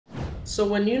So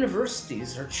when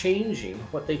universities are changing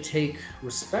what they take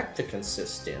respect to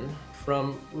consist in,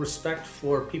 from respect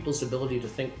for people's ability to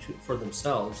think for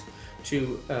themselves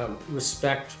to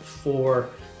respect for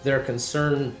their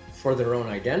concern for their own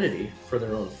identity, for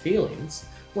their own feelings,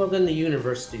 well, then the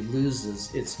university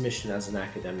loses its mission as an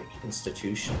academic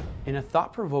institution. In a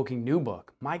thought-provoking new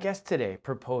book, my guest today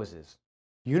proposes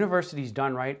universities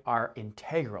done right are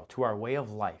integral to our way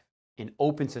of life in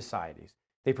open societies.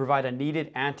 They provide a needed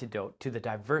antidote to the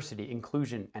diversity,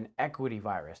 inclusion, and equity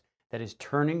virus that is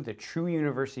turning the true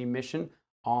university mission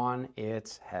on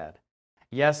its head.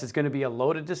 Yes, it's going to be a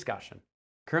loaded discussion.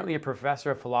 Currently a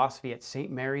professor of philosophy at St.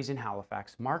 Mary's in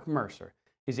Halifax, Mark Mercer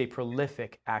is a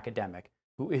prolific academic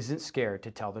who isn't scared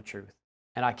to tell the truth.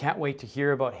 And I can't wait to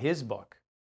hear about his book,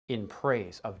 In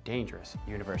Praise of Dangerous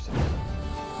Universities.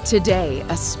 Today,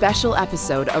 a special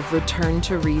episode of Return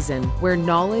to Reason, where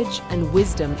knowledge and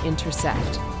wisdom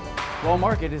intersect. Well,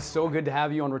 Mark, it is so good to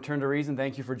have you on Return to Reason.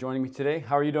 Thank you for joining me today.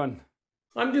 How are you doing?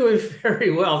 I'm doing very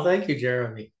well. Thank you,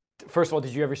 Jeremy. First of all,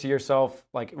 did you ever see yourself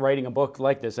like writing a book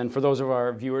like this? And for those of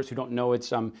our viewers who don't know,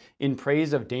 it's In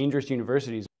Praise of Dangerous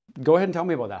Universities. Go ahead and tell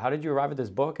me about that. How did you arrive at this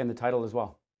book and the title as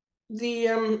well? The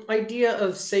idea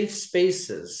of safe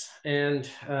spaces and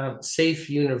safe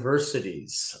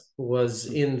universities was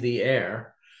in the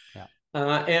air. Yeah.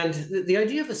 And the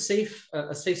idea of a safe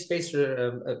space,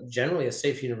 or generally a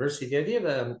safe university, the idea of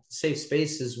a safe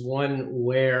space is one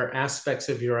where aspects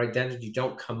of your identity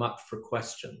don't come up for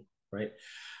question, right?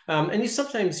 And you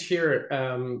sometimes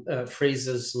hear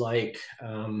phrases like,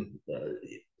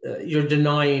 you're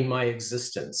denying my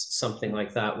existence, something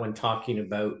like that, when talking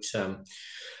about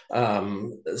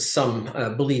some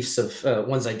beliefs of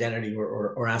one's identity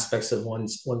or aspects of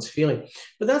one's feeling.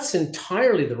 But that's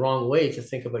entirely the wrong way to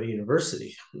think about a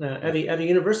university. At a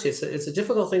university, it's a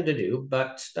difficult thing to do,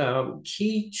 but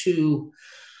key to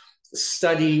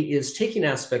study is taking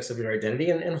aspects of your identity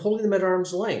and holding them at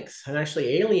arm's length and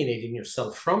actually alienating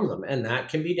yourself from them. And that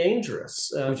can be dangerous.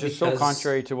 Which is so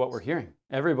contrary to what we're hearing.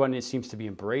 Everyone seems to be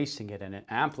embracing it and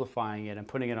amplifying it and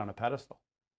putting it on a pedestal.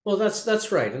 Well,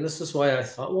 that's right. And this is why I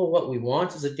thought, well, what we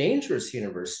want is a dangerous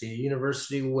university, a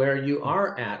university where you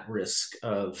are at risk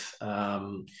of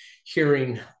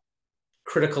hearing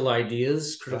critical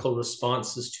ideas, critical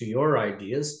responses to your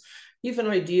ideas, even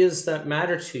ideas that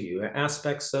matter to you,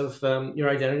 aspects of your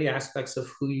identity, aspects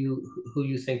of who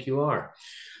you think you are.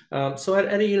 So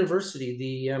at a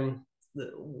university,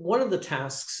 one of the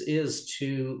tasks is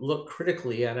to look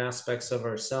critically at aspects of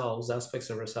ourselves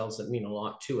that mean a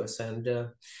lot to us. And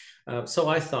so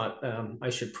I thought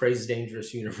I should praise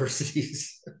dangerous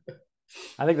universities.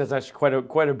 I think that's actually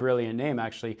quite a brilliant name,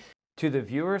 actually. To the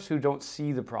viewers who don't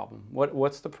see the problem,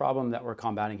 what's the problem that we're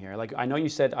combating here? Like, I know you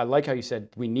said, I like how you said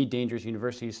we need dangerous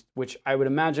universities, which I would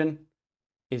imagine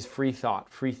is free thought,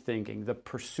 free thinking, the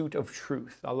pursuit of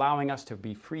truth, allowing us to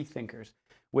be free thinkers,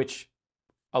 which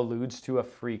alludes to a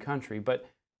free country. But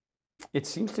it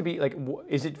seems to be like,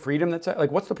 is it freedom that's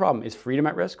like, what's the problem? Is freedom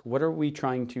at risk? What are we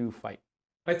trying to fight?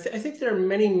 I think there are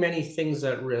many things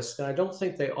at risk, and I don't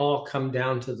think they all come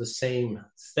down to the same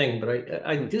thing. But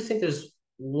I do think there's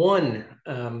one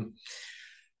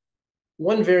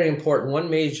very important, one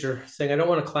major thing. I don't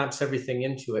want to collapse everything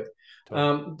into it,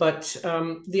 but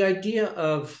the idea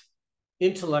of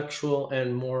intellectual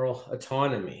and moral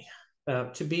autonomy.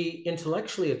 To be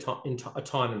intellectually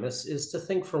autonomous is to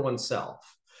think for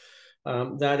oneself.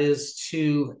 That is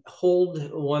to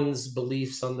hold one's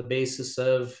beliefs on the basis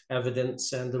of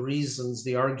evidence and the reasons,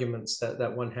 the arguments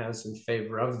that one has in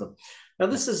favor of them. Now,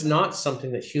 this is not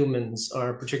something that humans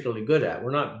are particularly good at.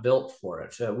 We're not built for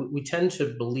it. We tend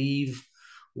to believe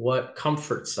what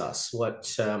comforts us, what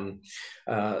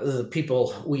the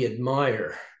people we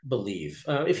admire believe.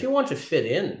 If you want to fit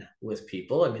in with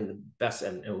people, I mean, the best,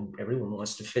 and everyone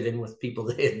wants to fit in with people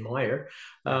they admire.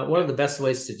 One of the best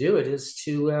ways to do it is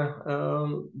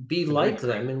to be like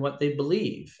them in what they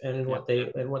believe and in what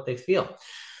they feel.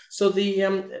 So the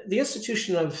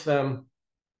institution of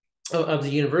the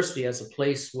university as a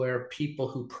place where people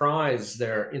who prize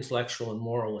their intellectual and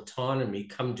moral autonomy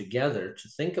come together to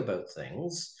think about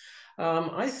things.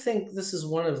 I think this is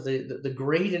one of the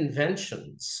great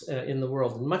inventions in the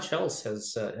world, and much else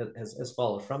has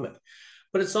followed from it.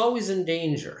 But it's always in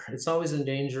danger. It's always in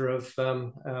danger of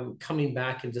coming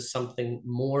back into something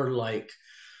more like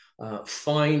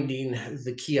finding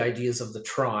the key ideas of the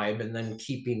tribe and then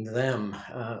keeping them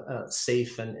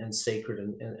safe and sacred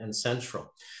and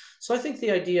central. So I think the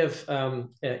idea of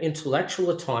intellectual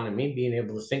autonomy, being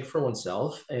able to think for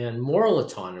oneself, and moral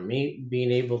autonomy, being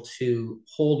able to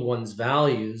hold one's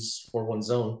values for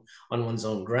on one's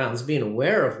own grounds, being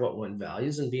aware of what one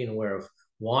values and being aware of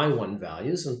why one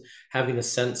values, and having a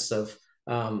sense of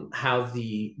how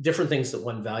the different things that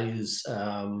one values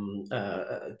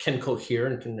can cohere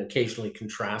and can occasionally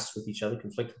contrast with each other,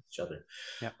 conflict with each other.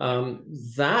 Yeah.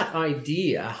 That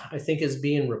idea, I think, is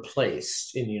being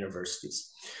replaced in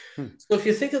universities. Hmm. So if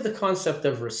you think of the concept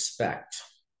of respect,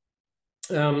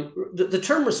 the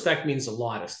term respect means a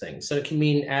lot of things. So it can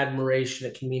mean admiration,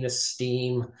 it can mean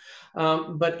esteem.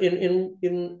 But in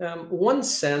one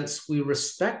sense, we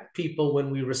respect people when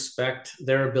we respect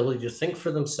their ability to think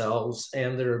for themselves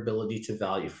and their ability to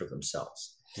value for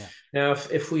themselves. Yeah. Now,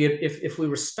 if we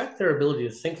respect their ability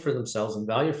to think for themselves and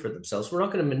value for themselves, we're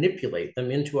not going to manipulate them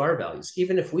into our values.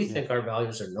 Even if we think our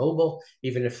values are noble,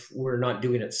 even if we're not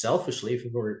doing it selfishly, if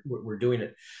we're doing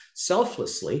it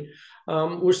selflessly,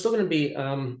 we're still going to be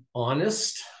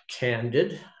honest,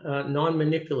 candid,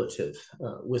 non-manipulative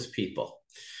with people.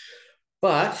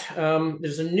 But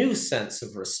there's a new sense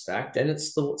of respect, and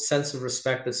it's the sense of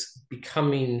respect that's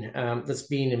becoming, that's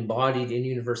being embodied in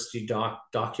university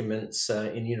documents,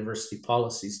 in university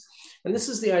policies. And this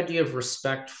is the idea of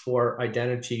respect for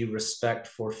identity, respect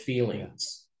for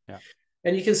feelings. Yeah.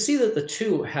 And you can see that the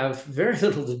two have very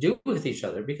little to do with each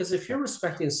other, because if you're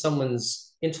respecting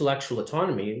someone's intellectual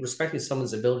autonomy, respecting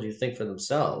someone's ability to think for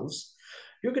themselves,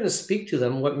 you're going to speak to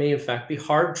them what may in fact be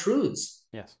hard truths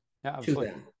to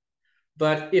them.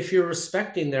 But if you're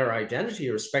respecting their identity,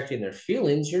 you're respecting their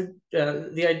feelings,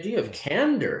 the idea of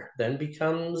candor then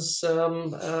becomes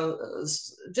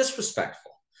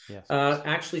disrespectful.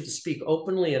 Actually, to speak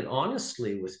openly and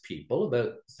honestly with people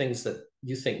about things that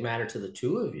you think matter to the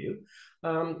two of you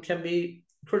can be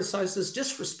criticized as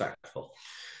disrespectful.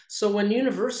 So when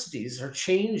universities are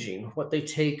changing what they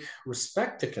take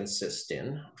respect to consist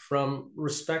in, from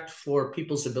respect for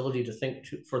people's ability to think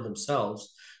for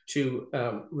themselves to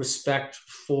respect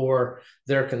for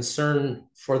their concern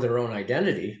for their own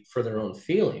identity, for their own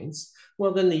feelings,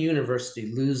 well, then the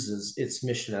university loses its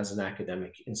mission as an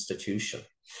academic institution.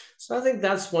 So I think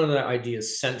that's one of the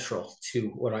ideas central to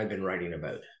what I've been writing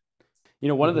about. You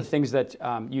know, one of the things that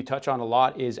you touch on a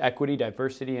lot is equity,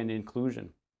 diversity, and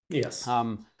inclusion. Yes.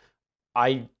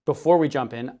 Before we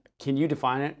jump in, can you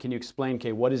define it? Can you explain,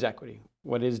 okay, what is equity?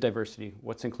 What is diversity?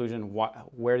 What's inclusion?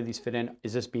 Where do these fit in?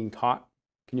 Is this being taught?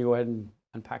 Can you go ahead and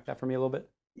unpack that for me a little bit?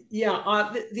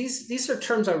 Yeah, these are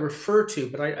terms I refer to,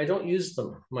 but I don't use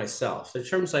them myself. The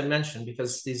terms I mentioned,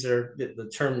 because these are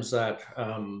the terms that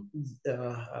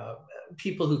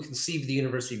people who conceive the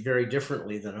university very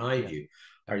differently than I do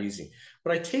are using.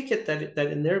 But I take it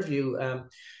that in their view,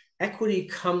 equity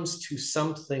comes to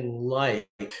something like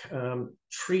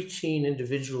treating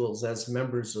individuals as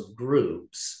members of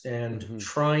groups and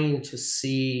trying to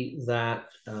see that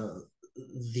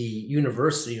the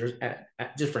university, or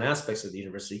at different aspects of the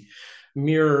university,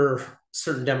 mirror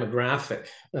certain demographic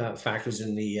factors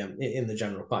in the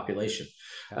general population.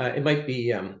 It might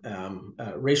be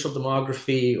racial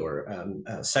demography,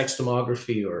 or sex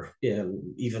demography, or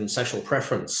even sexual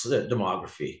preference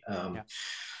demography.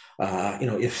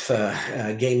 If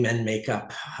gay men make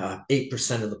up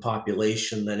 8% of the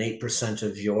population, then 8%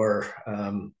 of your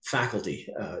faculty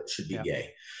should be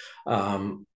gay.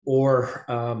 Or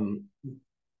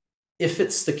if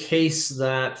it's the case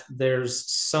that there's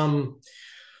some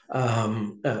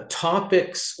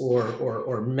topics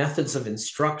or methods of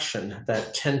instruction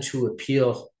that tend to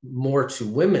appeal more to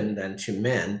women than to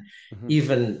men,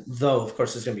 even though, of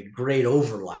course, there's going to be great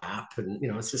overlap, and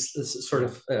it's just this sort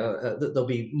of there'll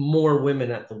be more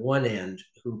women at the one end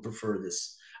who prefer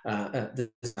this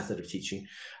method of teaching,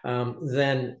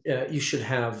 then you should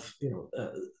have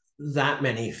that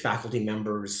many faculty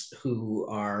members who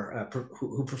are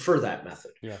who prefer that method,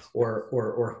 or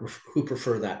who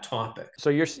prefer that topic.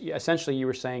 So essentially you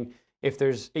were saying, if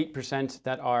there's 8%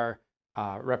 that are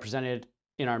represented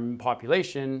in our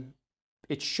population,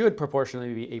 it should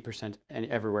proportionally be 8% and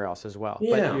everywhere else as well.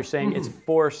 But you're saying it's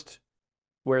forced,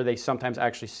 where they sometimes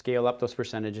actually scale up those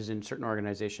percentages in certain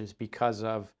organizations because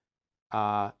of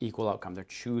equal outcome. They're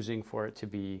choosing for it to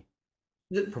be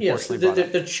yes,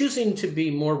 they're choosing to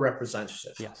be more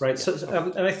representative, right? So,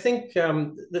 and I think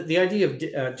the idea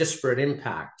of disparate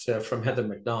impact from Heather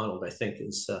McDonald, I think,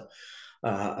 is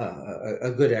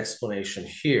a good explanation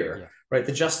here, right?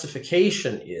 The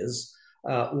justification is,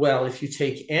 well, if you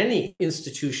take any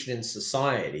institution in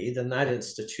society, then that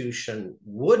institution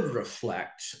would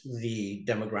reflect the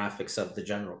demographics of the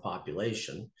general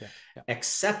population,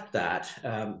 except that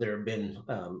there have been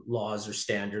laws or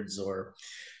standards or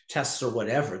tests or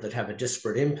whatever that have a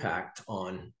disparate impact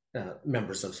on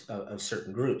members of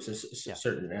certain groups,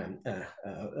 certain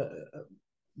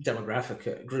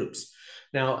demographic groups.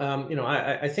 Now,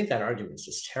 I think that argument is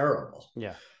just terrible.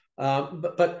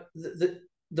 But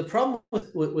the problem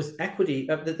with equity,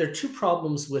 there are two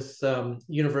problems with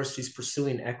universities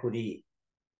pursuing equity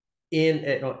in,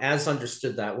 as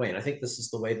understood that way. And I think this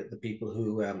is the way that the people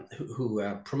who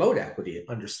promote equity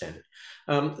understand it.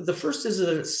 The first is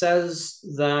that it says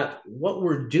that what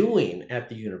we're doing at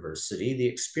the university, the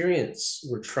experience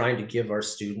we're trying to give our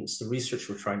students, the research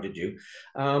we're trying to do,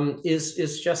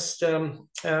 is just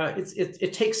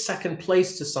it takes second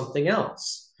place to something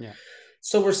else. Yeah.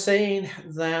 So we're saying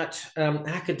that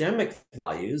academic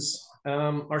values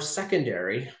are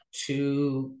secondary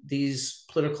to these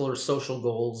political or social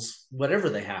goals, whatever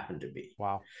they happen to be.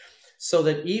 Wow. So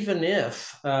that even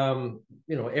if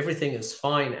everything is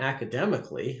fine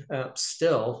academically,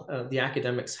 still the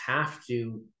academics have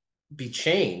to be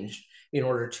changed in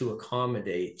order to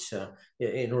accommodate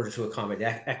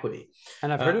equity.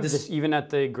 And I've heard of this even at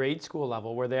the grade school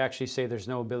level, where they actually say there's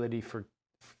no ability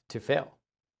to fail.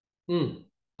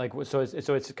 Like, so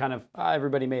it's kind of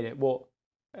everybody made it. Well,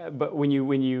 but when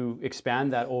you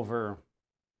expand that over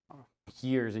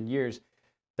years and years,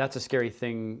 that's a scary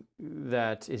thing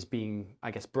that is being,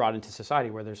 I guess, brought into society,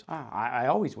 where there's I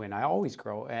always win, I always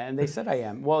grow, and they said I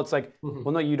am. Well, it's like,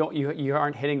 well, no, you don't. You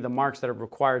aren't hitting the marks that are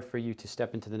required for you to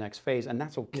step into the next phase, and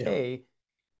that's okay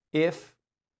if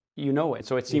you know it.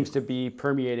 So it seems to be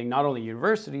permeating not only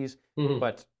universities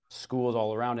but schools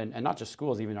all around, and not just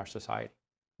schools, even our society.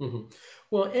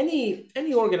 Well, any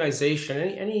organization,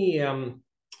 any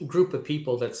group of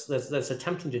people that's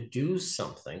attempting to do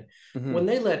something, when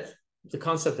they let the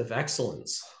concept of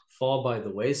excellence fall by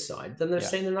the wayside, then they're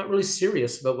saying they're not really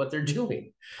serious about what they're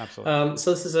doing. Absolutely.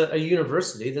 So this is a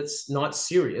university that's not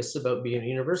serious about being a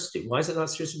university. Why is it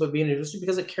not serious about being a university?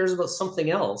 Because it cares about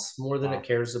something else more than it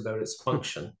cares about its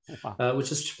function,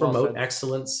 which is to promote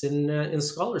excellence in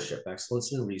scholarship,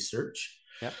 excellence in research.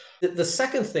 Yep. The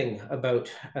second thing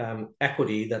about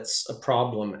equity that's a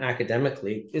problem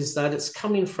academically is that it's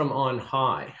coming from on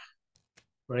high,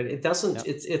 right? It doesn't.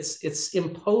 It's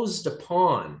imposed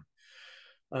upon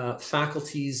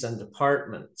faculties and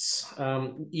departments,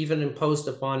 even imposed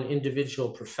upon individual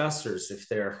professors if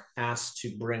they're asked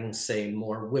to bring, say,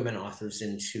 more women authors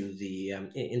into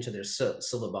their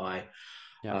syllabi.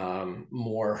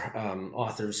 More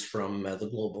authors from the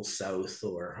global south,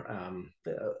 or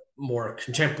more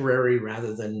contemporary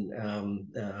rather than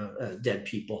dead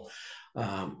people,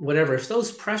 whatever. If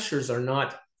those pressures are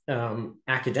not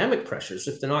academic pressures,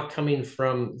 if they're not coming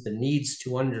from the needs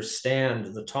to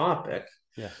understand the topic,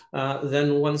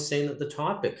 then one's saying that the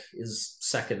topic is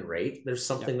second rate. There's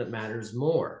something that matters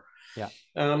more.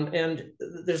 And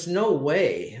there's no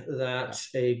way that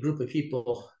a group of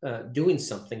people doing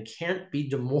something can't be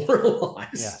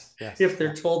demoralized if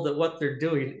they're told that what they're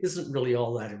doing isn't really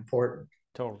all that important.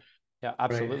 Totally. Yeah,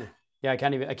 absolutely. Right? Yeah, I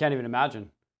can't even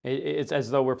imagine. It's as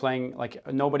though we're playing, like,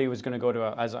 nobody was going to go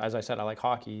to as I said, I like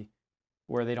hockey,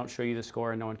 where they don't show you the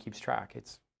score and no one keeps track.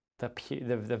 It's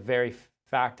the very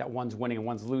fact that one's winning and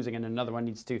one's losing and another one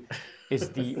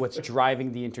is what's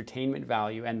driving the entertainment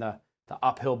value and the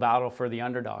uphill battle for the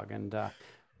underdog. And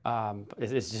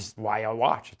it's just why I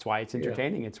watch. It's why it's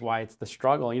entertaining. It's why it's the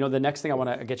struggle. The next thing I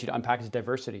want to get you to unpack is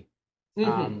diversity.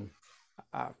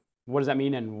 What does that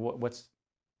mean, and what's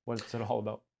it all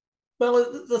about?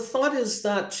 Well, the thought is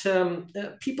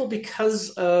that people, because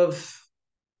of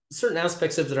certain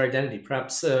aspects of their identity,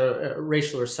 perhaps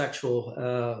racial or sexual,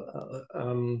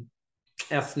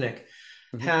 ethnic,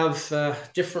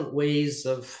 have different ways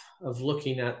of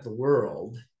looking at the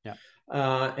world.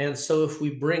 And so if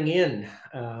we bring in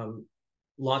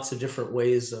lots of different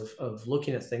ways of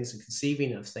looking at things and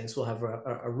conceiving of things, we'll have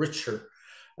a richer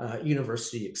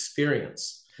university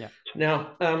experience.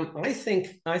 Now, I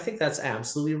think that's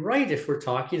absolutely right if we're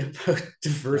talking about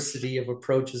diversity of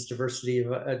approaches, diversity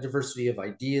of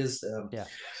ideas,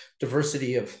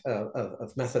 diversity of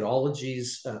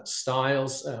methodologies,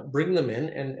 styles. Bring them in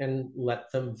and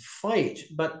let them fight.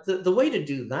 But the way to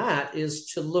do that is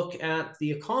to look at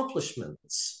the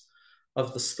accomplishments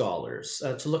of the scholars,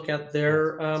 to look at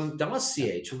their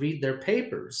dossier, to read their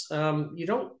papers. You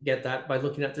don't get that by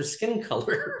looking at their skin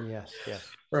color.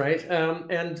 Right.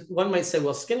 And one might say,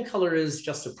 well, skin color is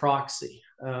just a proxy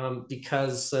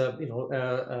because of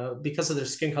their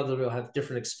skin color, they'll have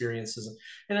different experiences.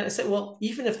 And I say, well,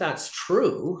 even if that's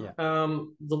true,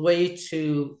 the way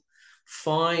to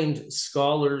find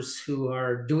scholars who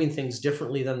are doing things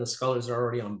differently than the scholars are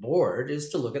already on board is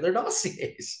to look at their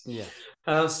dossiers.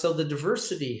 So the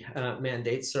diversity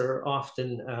mandates are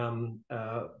often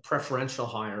preferential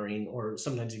hiring, or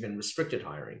sometimes even restricted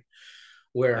hiring,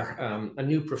 where a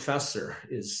new professor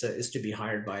is to be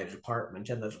hired by a department,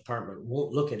 and the department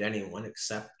won't look at anyone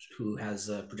except who has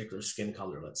a particular skin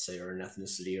color, let's say, or an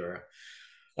ethnicity, or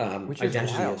Which is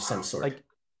identity wild. of some sort. Like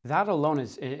that alone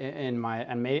is in my,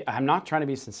 and I'm not trying to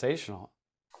be sensational.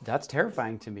 That's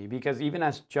terrifying to me, because even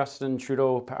as Justin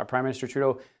Trudeau, Prime Minister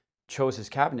Trudeau, chose his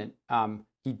cabinet,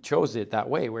 he chose it that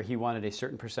way, where he wanted a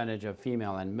certain percentage of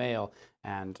female and male,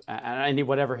 and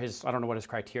whatever his, I don't know what his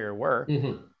criteria were.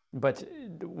 Mm-hmm. But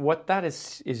what that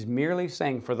is merely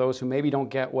saying, for those who maybe don't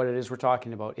get what it is we're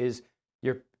talking about, is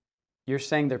you're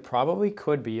saying there probably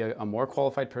could be a more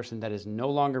qualified person that is no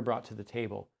longer brought to the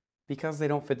table because they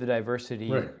don't fit the diversity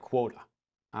quota.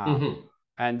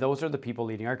 And those are the people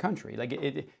leading our country. Like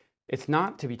it's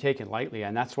not to be taken lightly.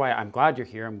 And that's why I'm glad you're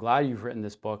here. I'm glad you've written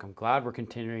this book. I'm glad we're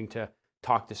continuing to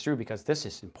talk this through, because this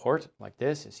is important. Like,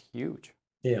 this is huge.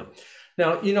 Yeah.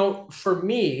 Now, you know, for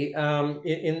me,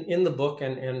 in the book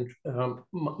and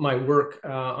my work,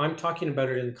 I'm talking about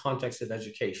it in the context of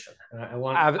education. I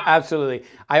want absolutely.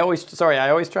 I always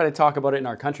try to talk about it in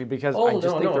our country, because I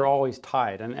just think they're always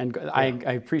tied. And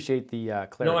I appreciate the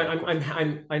clarity. No,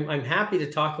 I'm happy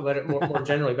to talk about it more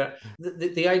generally. But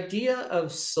the idea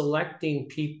of selecting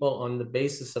people on the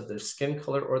basis of their skin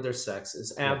color or their sex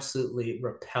is absolutely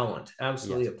repellent,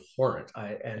 absolutely abhorrent.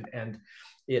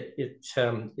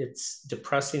 It's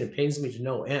depressing. It pains me to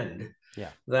no end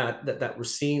that we're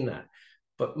seeing that.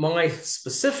 But my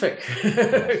specific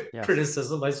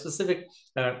criticism, my specific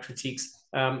critiques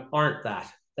aren't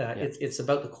that. It's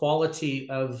about the quality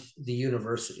of the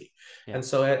university. And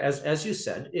so, as you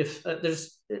said, if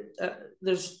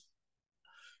there's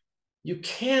you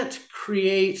can't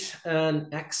create an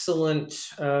excellent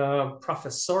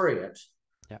professoriate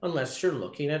unless you're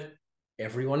looking at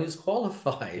everyone who's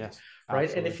qualified. Right.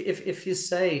 Absolutely. And if you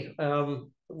say, we're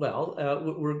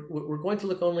going to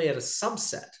look only at a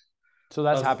subset. So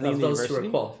that's happening in the those university? Who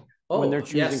are qualified. Oh, when they're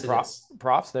choosing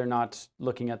profs, they're not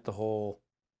looking at the whole.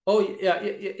 Oh, yeah.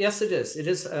 Yes, it is. It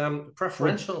is.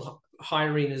 Preferential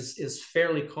hiring is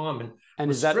fairly common. And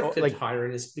restricted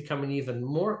hiring is becoming even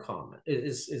more common. It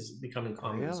is becoming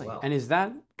common as well. And is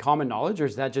that common knowledge, or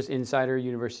is that just insider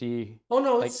university? Oh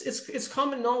no, it's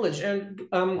common knowledge, and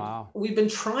we've been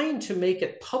trying to make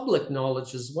it public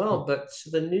knowledge as well, but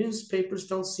the newspapers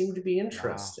don't seem to be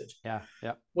interested.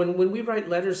 When we write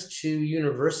letters to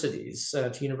universities,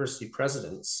 to university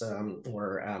presidents,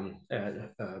 or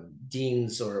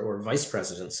deans or vice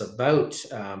presidents about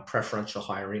preferential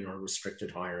hiring or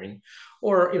restricted hiring,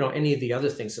 or any of the other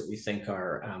things that we think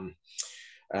are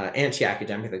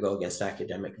anti-academic, that go against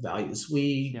academic values,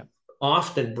 we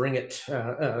often bring it,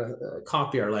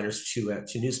 copy our letters to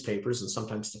newspapers and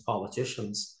sometimes to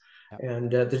politicians,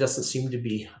 and there doesn't seem to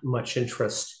be much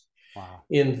interest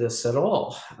in this at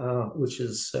all, which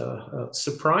is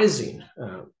surprising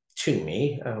to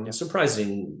me.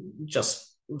 Surprising, just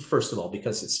first of all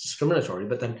because it's discriminatory,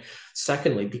 but then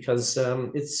secondly because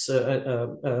it's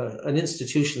an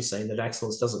institution saying that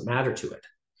excellence doesn't matter to it.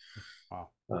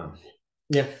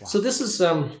 So this is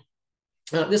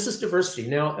diversity.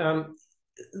 Now,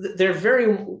 there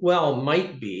very well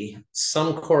might be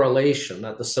some correlation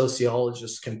that the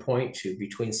sociologists can point to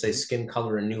between, say, skin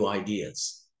color and new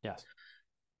ideas.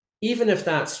 Even if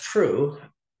that's true,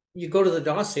 you go to the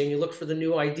dossier and you look for the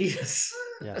new ideas.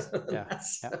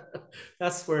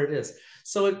 That's where it is.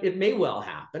 So it may well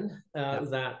happen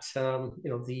that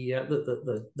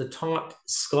the top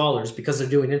scholars, because they're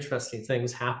doing interesting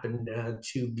things, happen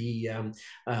to be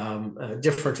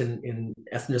different in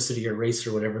ethnicity or race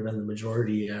or whatever than the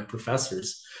majority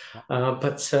professors.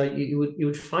 But you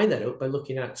would find that out by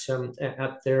looking at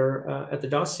the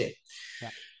dossier.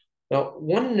 Now,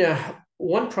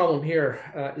 one problem here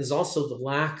is also the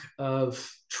lack of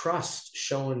trust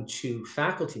shown to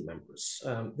faculty members,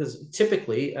 because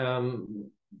typically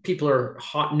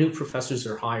new professors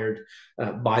are hired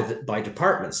by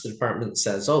departments. The department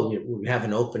says, "Oh, we have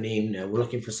an opening. We're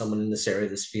looking for someone in this area,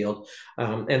 this field,"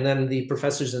 and then the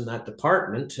professors in that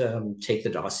department take the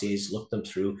dossiers, look them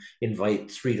through, invite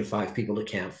 3 to 5 people to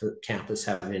campus,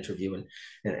 have an interview,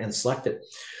 and select it.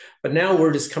 But now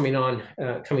word is coming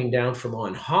down from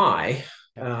on high,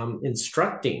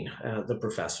 instructing the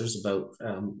professors about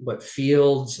what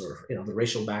fields or the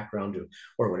racial background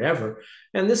or whatever.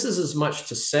 And this is as much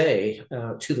to say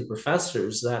to the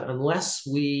professors that unless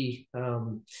we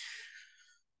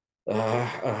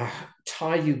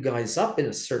tie you guys up in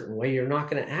a certain way, you're not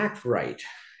going to act right.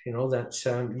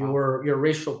 Your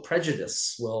racial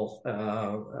prejudice will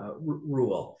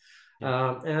rule.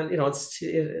 And it's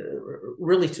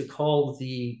really to call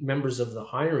the members of the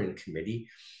hiring committee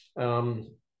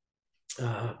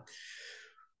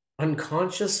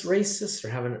unconscious racists or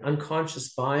have an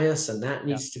unconscious bias, and that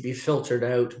Yeah. needs to be filtered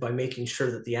out by making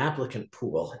sure that the applicant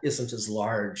pool isn't as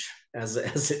large as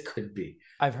it could be.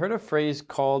 I've heard a phrase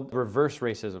called reverse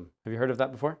racism. Have you heard of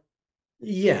that before?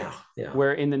 Yeah, yeah.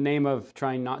 Where in the name of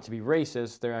trying not to be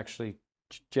racist, they're actually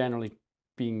generally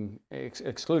being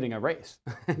excluding a race,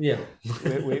 Yeah.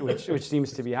 which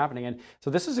seems to be happening. And so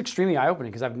this is extremely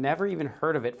eye-opening because I've never even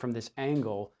heard of it from this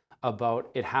angle about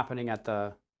it happening at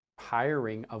the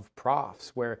hiring of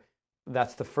profs, where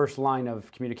that's the first line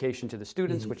of communication to the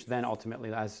students, which then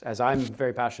ultimately, as I'm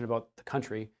very passionate about the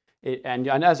country, and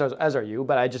as are you,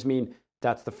 but I just mean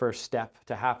that's the first step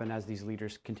to happen as these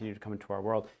leaders continue to come into our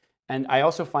world. And I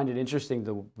also find it interesting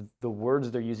the words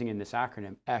they're using in this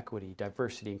acronym: equity,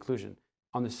 diversity, inclusion.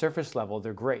 On the surface level,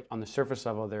 they're great. On the surface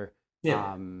level, they're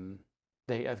who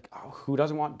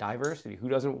doesn't want diversity? Who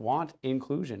doesn't want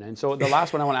inclusion? And so the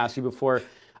last one I want to ask you before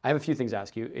I have a few things to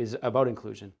ask you is about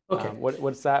inclusion. Okay.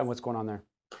 What's that and what's going on there?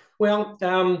 Well,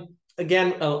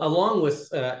 again, along with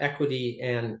equity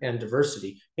and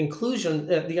diversity, inclusion,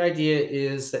 the idea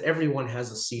is that everyone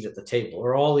has a seat at the table,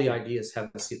 or all the ideas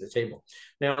have a seat at the table.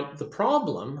 Now, the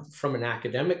problem from an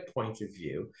academic point of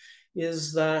view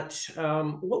is that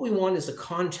what we want is a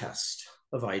contest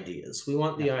of ideas. We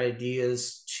want the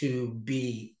ideas to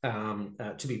be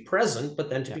present, but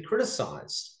then to be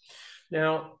criticized.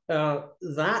 Now,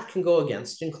 that can go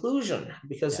against inclusion,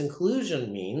 because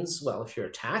inclusion means, well, if you're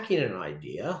attacking an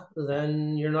idea,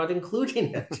 then you're not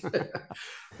including it,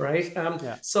 right?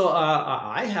 So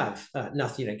I have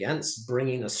nothing against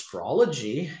bringing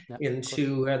astrology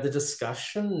into the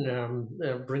discussion,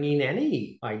 bringing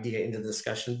any idea into the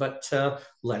discussion, but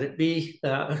let it be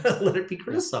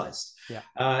criticized.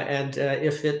 And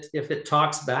if it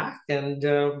talks back and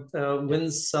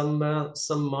wins some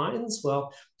minds,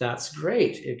 well, that's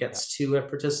great. It gets to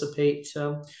participate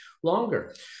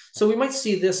longer. So we might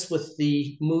see this with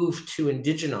the move to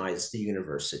indigenize the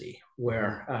university,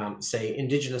 where, say,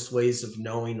 indigenous ways of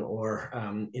knowing or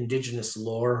indigenous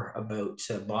lore about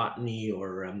botany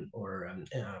or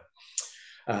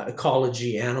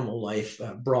ecology, animal life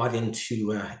brought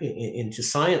into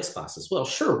science classes. Well,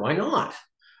 sure, why not?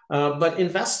 But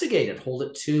investigate it, hold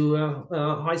it to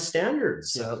high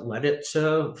standards, let it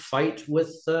fight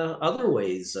with other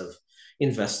ways of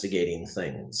investigating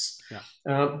things.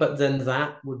 But then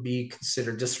that would be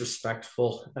considered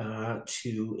disrespectful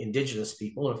to Indigenous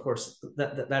people. And of course,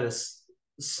 that is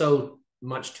so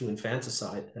much to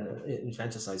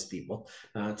infantilize people,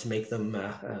 to make them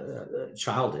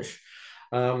childish.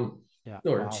 Or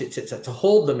to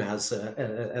hold them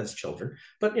as children,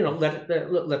 but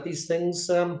let these things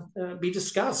be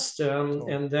discussed,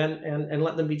 and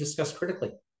let them be discussed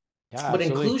critically. But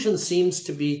inclusion seems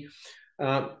to be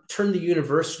turn the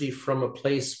university from a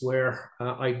place where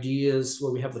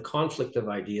we have the conflict of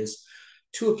ideas,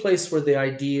 to a place where the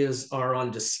ideas are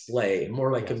on display,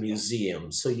 more like a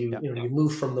museum. So you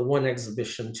move from the one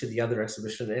exhibition to the other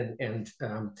exhibition, and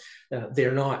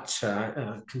they're not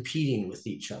competing with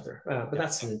each other. But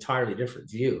that's an entirely different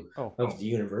view of the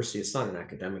university. It's not an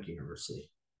academic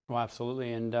university. Oh,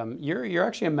 absolutely. And you're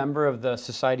actually a member of the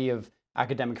Society of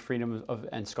Academic Freedom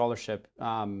and Scholarship.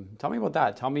 Tell me about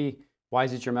that. Tell me, why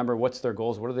is it your member? What's their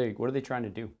goals? What are they trying to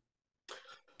do?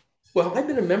 Well, I've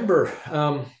been a member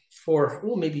for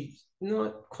maybe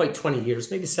not quite 20 years,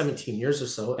 maybe 17 years or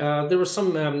so. There were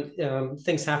some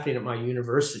things happening at my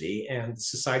university, and the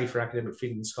Society for Academic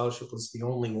Freedom and Scholarship was the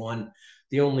only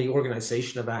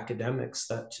organization of academics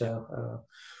that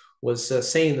was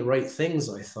saying the right things,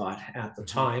 I thought, at the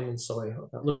time. And so I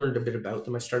learned a bit about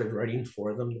them. I started writing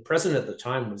for them. The president at the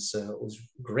time was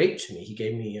great to me. He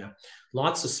gave me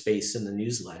lots of space in the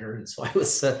newsletter. And so I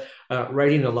was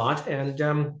writing a lot, and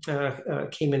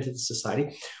came into the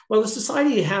society. Well, the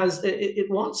society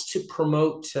it wants to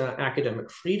promote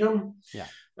academic freedom.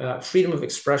 Freedom of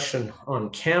expression on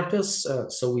campus.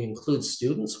 So we include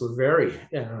students. We're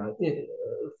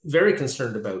very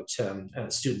concerned about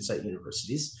students at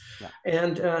universities,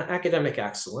 and academic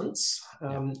excellence,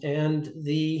 and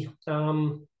the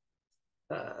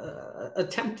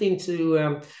attempting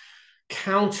to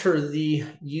counter the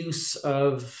use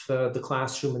of the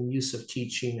classroom and use of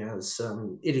teaching as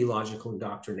ideological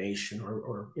indoctrination,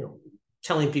 or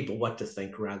telling people what to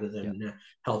think rather than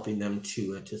helping them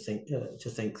to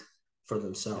think for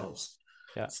themselves.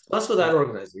 So that's what that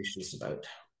organization is about.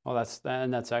 Well, that's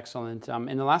excellent.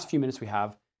 In the last few minutes we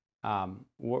have,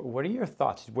 what are your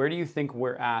thoughts? Where do you think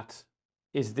we're at?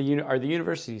 Are the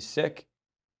universities sick?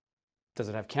 Does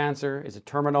it have cancer? Is it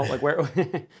terminal? Like where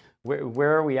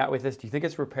are we at with this? Do you think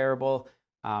it's repairable?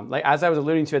 Like as I was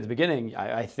alluding to at the beginning,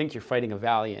 I think you're fighting a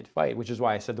valiant fight, which is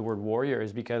why I said the word warrior,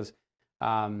 is because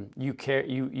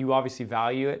you obviously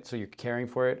value it, so you're caring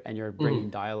for it and you're bringing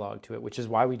dialogue to it, which is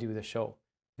why we do the show.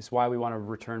 It's why we want to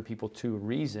return people to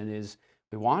reason. Is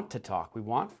we want to talk, we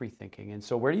want free thinking. And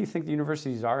so where do you think the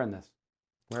universities are in this?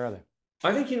 Where are they?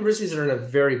 I think universities are in a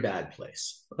very bad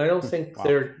place. I don't think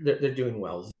they're doing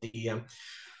well.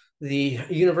 The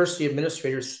university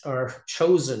administrators are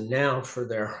chosen now for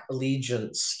their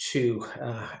allegiance to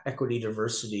equity,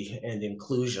 diversity, and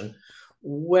inclusion.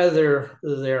 Whether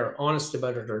they're honest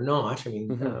about it or not, I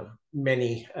mean,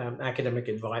 many academic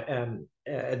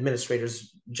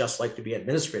administrators just like to be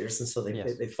administrators, and so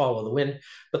they follow the wind.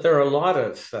 But there are a lot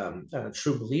of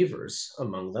true believers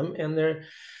among them, and they're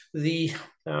the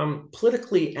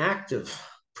politically active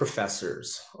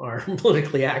professors are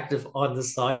politically active on the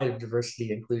side of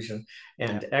diversity, inclusion,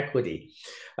 and equity.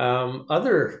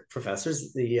 Other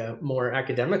professors, the more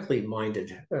academically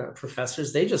minded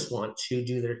professors, they just want to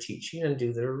do their teaching and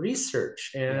do their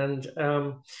research. And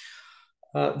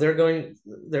they're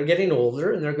getting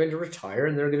older, and they're going to retire,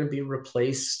 and they're going to be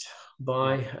replaced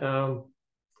by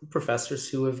professors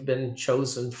who have been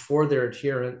chosen for their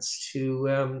adherence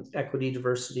to equity,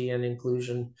 diversity, and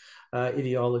inclusion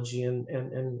ideology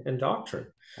and doctrine.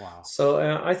 Wow. So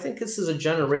I think this is a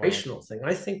generational thing.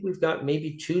 I think we've got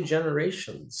maybe 2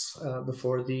 generations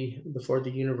before the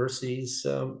universities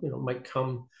might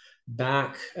come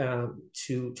back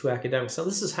to academics. Now,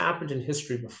 this has happened in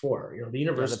history before. The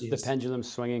university the pendulum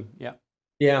swinging.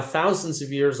 Yeah, thousands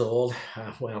of years old.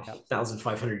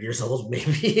 1,500 years old,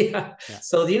 maybe.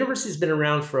 So the university's been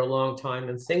around for a long time,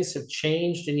 and things have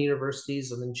changed in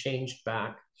universities and then changed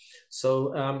back.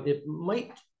 So it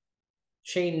might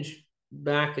change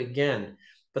back again.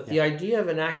 But the idea of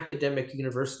an academic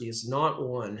university is not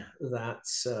one that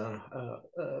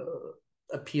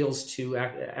appeals to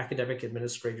academic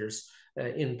administrators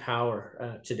in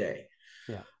power today.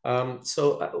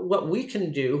 So what we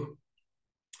can do,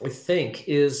 I think,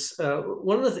 is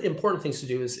one of the important things to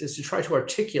do is to try to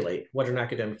articulate what an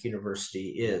academic university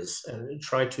is, and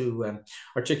try to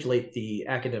articulate the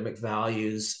academic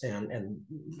values and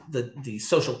the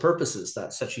social purposes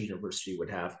that such a university would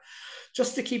have,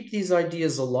 just to keep these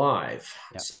ideas alive,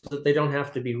 so that they don't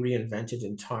have to be reinvented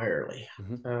entirely.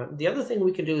 The other thing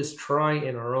we can do is try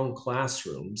in our own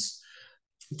classrooms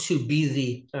to be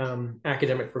the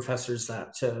academic professors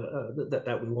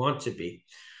that we want to be.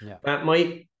 That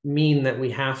might mean that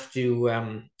we have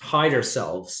to hide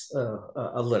ourselves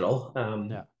a little.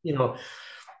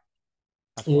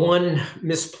 One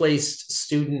misplaced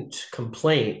student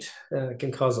complaint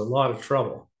can cause a lot of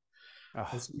trouble.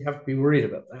 So you have to be worried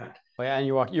about that. Well, and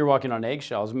you're walking on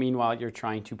eggshells. Meanwhile, you're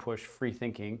trying to push free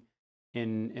thinking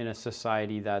in a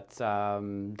society that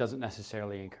doesn't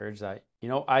necessarily encourage that.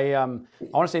 I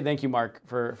want to say thank you, Mark,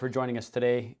 for joining us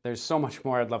today. There's so much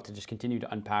more I'd love to just continue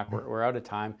to unpack. We're out of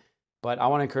time, but I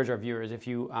want to encourage our viewers, if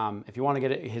you want to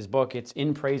get his book, it's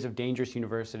In Praise of Dangerous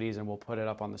Universities, and we'll put it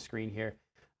up on the screen here.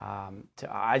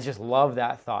 I just love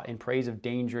that thought, in praise of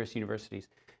dangerous universities,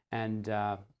 and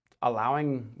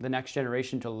allowing the next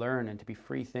generation to learn and to be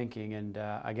free thinking. And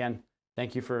again,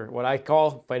 thank you for what I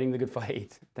call fighting the good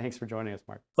fight. Thanks for joining us,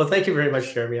 Mark. Well, thank you very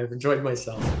much, Jeremy. I've enjoyed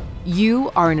myself. You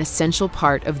are an essential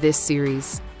part of this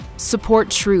series.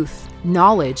 Support truth,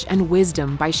 knowledge, and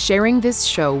wisdom by sharing this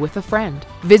show with a friend.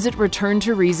 Visit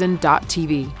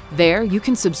returntoreason.tv. There, you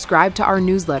can subscribe to our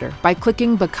newsletter by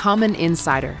clicking Become an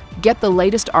Insider. Get the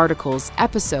latest articles,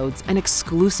 episodes, and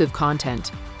exclusive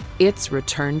content. It's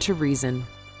Return to Reason.